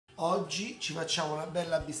Oggi ci facciamo una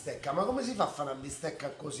bella bistecca. Ma come si fa a fare una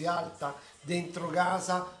bistecca così alta dentro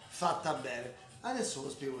casa fatta bene? Adesso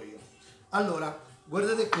lo spiego io. Allora,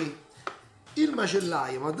 guardate qui, il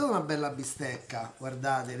macellaio mi ha dato una bella bistecca,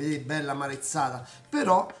 guardate, vedete, bella amarezzata,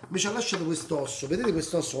 però mi ci ha lasciato quest'osso. Vedete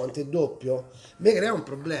quest'osso quanto è doppio? Mi crea un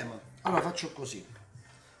problema. Allora faccio così,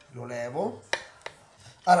 lo levo.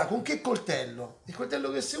 Allora, con che coltello? Il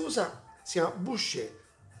coltello che si usa si chiama boucher.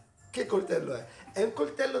 Che coltello è? È un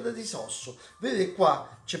coltello da disosso. Vedete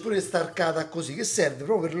qua c'è pure starcata così, che serve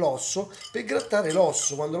proprio per l'osso, per grattare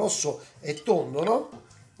l'osso quando l'osso è tondo, no?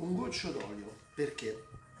 Un goccio d'olio, perché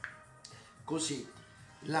così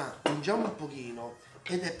la ungiamo un pochino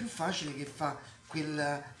ed è più facile che fa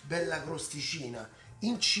quella bella crosticina.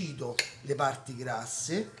 Incido le parti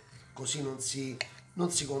grasse, così non si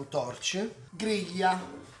contorce. Griglia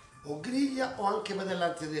o anche padella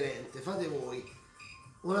antiaderente, fate voi.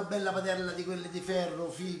 Una bella padella di quelle di ferro,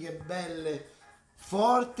 fighe, belle,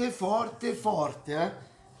 forte, forte, forte,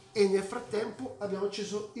 E nel frattempo abbiamo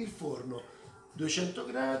acceso il forno, 200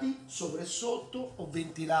 gradi, sopra e sotto, ho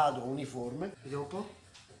ventilato uniforme. Vediamo un po'.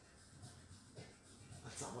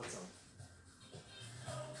 Alziamo.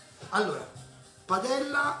 Allora,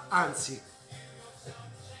 padella, anzi,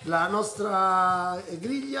 la nostra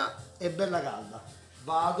griglia è bella calda.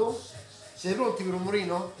 Vado. Siete pronti per un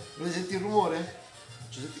rumorino? Volete sentire il rumore?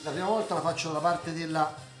 La prima volta la faccio dalla parte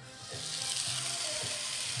della...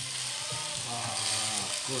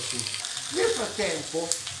 così. Nel frattempo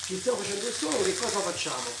che stiamo facendo questo lavoro, che cosa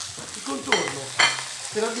facciamo? Il contorno.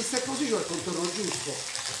 Per la bistecca così c'è il contorno giusto.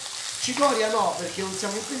 Cicoria no, perché non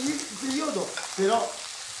siamo in periodo, però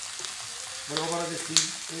volevo parlare di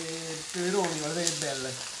questi peperoni, guardate che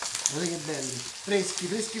belle, guardate che belli,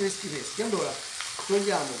 freschi. Allora,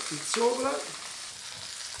 togliamo il sopra,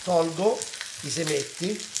 tolgo i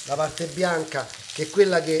semetti, la parte bianca che è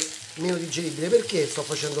quella che è meno digeribile. Perché sto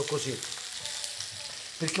facendo così?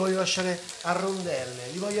 Perché voglio lasciare a rondelle,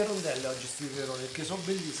 li voglio a rondelle oggi sti peperoni perché sono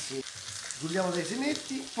bellissimi. Togliamo dai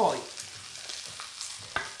semetti, poi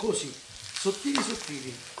così,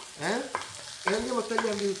 sottili, e andiamo a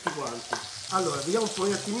tagliarli tutti quanti. Allora, vediamo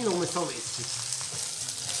un attimino come stanno messi.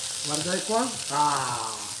 Guardate qua.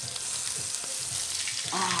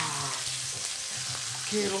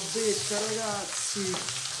 Che robetta, ragazzi,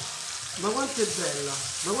 ma quanto è bella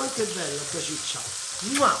sta ciccia.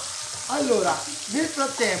 Ma allora, nel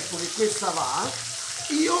frattempo che questa va,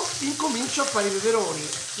 io incomincio a fare i peperoni,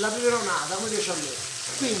 la peperonata come piace a me.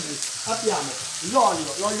 Quindi abbiamo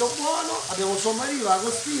l'olio buono, abbiamo Sommariva,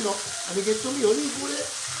 agostino, amichetto mio ligure,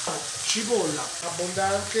 cipolla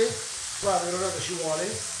abbondante, qua la peperonata ci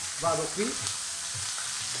vuole, vado qui,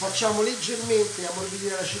 facciamo leggermente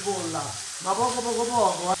ammorbidire la cipolla, ma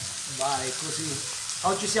poco. Vai, così.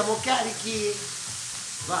 Oggi siamo carichi.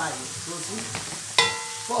 Vai, così.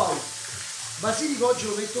 Poi, basilico oggi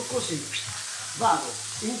lo metto così. Vado,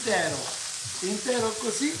 intero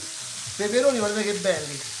così. Peperoni, guardate che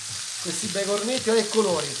belli. Questi bei cornetti, guardate i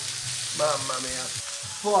colori. Mamma mia.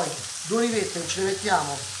 Poi, 2 olivette, non ce le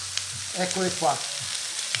mettiamo. Eccole qua.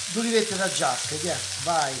 2 olivette da giacca, che è?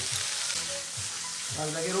 Vai.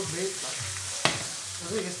 Guarda che robetta.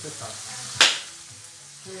 Guardate che spettacolo.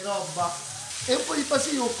 Che roba. E un po' di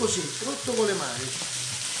basilico così, rotto con le mani.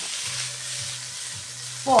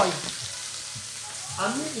 Poi a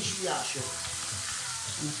me ci piace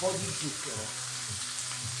un po' di zucchero.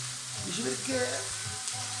 Dici perché?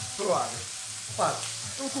 Provate. Guarda,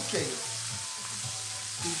 un cucchiaino.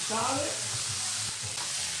 Il sale.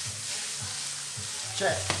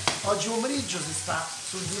 Cioè, oggi pomeriggio si sta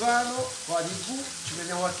sul divano, con la TV, ci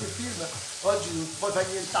vediamo qualche film, oggi non puoi fare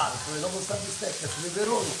nient'altro, dopo sta bistecca sui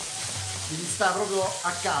peperoni, devi stare proprio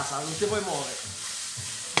a casa, non ti puoi muovere.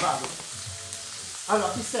 Vado.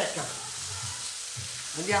 Allora, bistecca.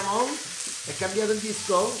 Andiamo? È cambiato il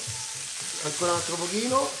disco? Ancora un altro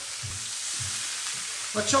pochino.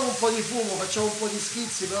 Facciamo un po' di fumo, facciamo un po' di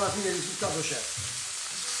schizzi, però alla fine il risultato c'è.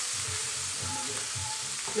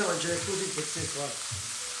 Io mangerei così il pezzetto,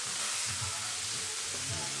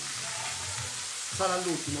 sarà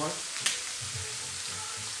l'ultimo,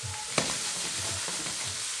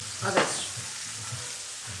 Adesso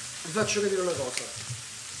vi faccio vedere una cosa,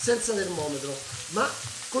 senza termometro, ma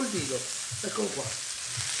col dito, eccolo qua.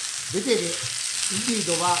 Vedete? Il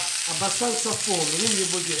dito va abbastanza a fondo, quindi che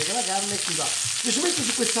vuol dire che la carne è cruda. Specialmente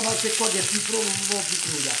su questa parte qua che è più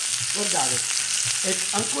cruda, guardate, è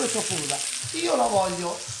ancora troppo cruda. Io la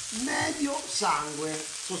voglio medio sangue,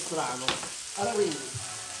 so strano. Allora quindi,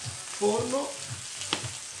 forno,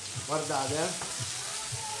 guardate,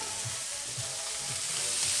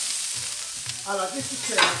 Allora, che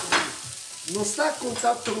succede qui? non sta a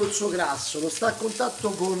contatto col suo grasso, non sta a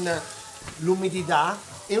contatto con l'umidità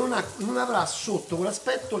e non avrà sotto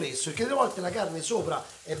quell'aspetto lesso, perché delle volte la carne sopra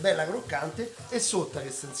è bella croccante e sotto,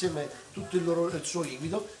 che sta insieme tutto il suo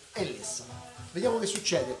liquido, è lessa. Vediamo che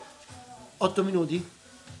succede. 8 minuti,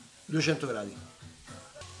 200 gradi.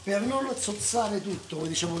 Per non zozzare tutto, come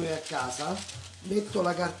diciamo noi a casa, metto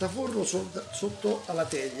la carta forno sotto alla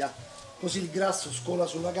teglia, così il grasso scola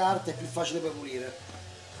sulla carta e è più facile per pulire.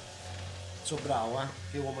 Sono bravo,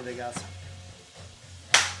 che uomo di casa.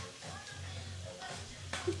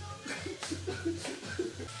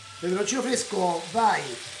 Peperoncino fresco, vai!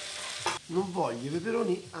 Non voglio i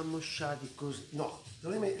peperoni ammosciati così, no,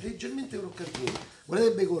 leggermente croccantini.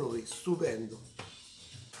 Guardate i colori, stupendo.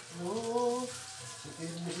 Oh,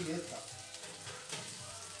 sentite la musichetta.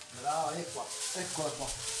 Brava, è qua, eccola qua.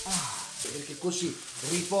 Perché così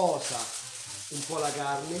riposa un po' la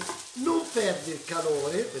carne, non perde il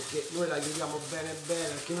calore, perché noi la chiudiamo bene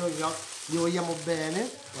bene, perché noi gli vogliamo bene.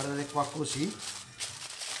 Guardate qua così.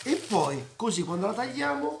 E poi così quando la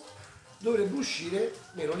tagliamo dovrebbe uscire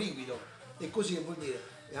meno liquido, e così che vuol dire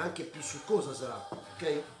è anche più succosa sarà,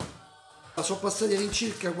 ok? Sono passati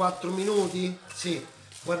all'incirca 4 minuti, sì,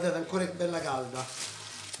 guardate ancora che bella calda,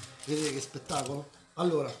 vedete che spettacolo?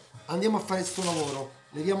 Allora andiamo a fare questo lavoro,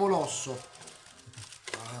 leviamo l'osso.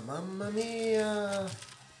 Mamma mia,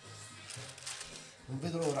 non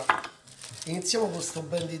vedo l'ora. Iniziamo con sto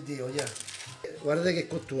ben di Dio, yeah. Guardate che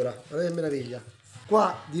cottura, guardate che meraviglia.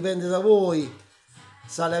 Qua dipende da voi,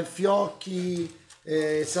 sale a fiocchi,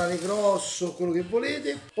 sale grosso, quello che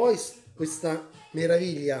volete. Poi questa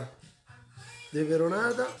meraviglia di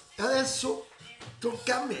peperonata. Adesso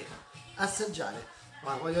tocca a me assaggiare,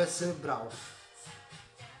 ma voglio essere bravo.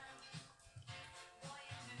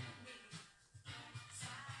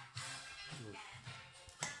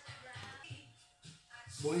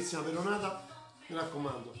 Buonissima peperonata, mi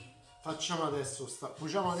raccomando, facciamo adesso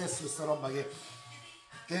cuociamo adesso questa roba che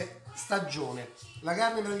è stagione. La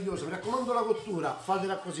carne è meravigliosa, mi raccomando la cottura,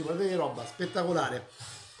 fatela così, guardate che roba spettacolare.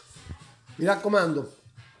 Mi raccomando,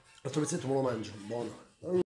 l'altro pezzetto me lo mangio, buono.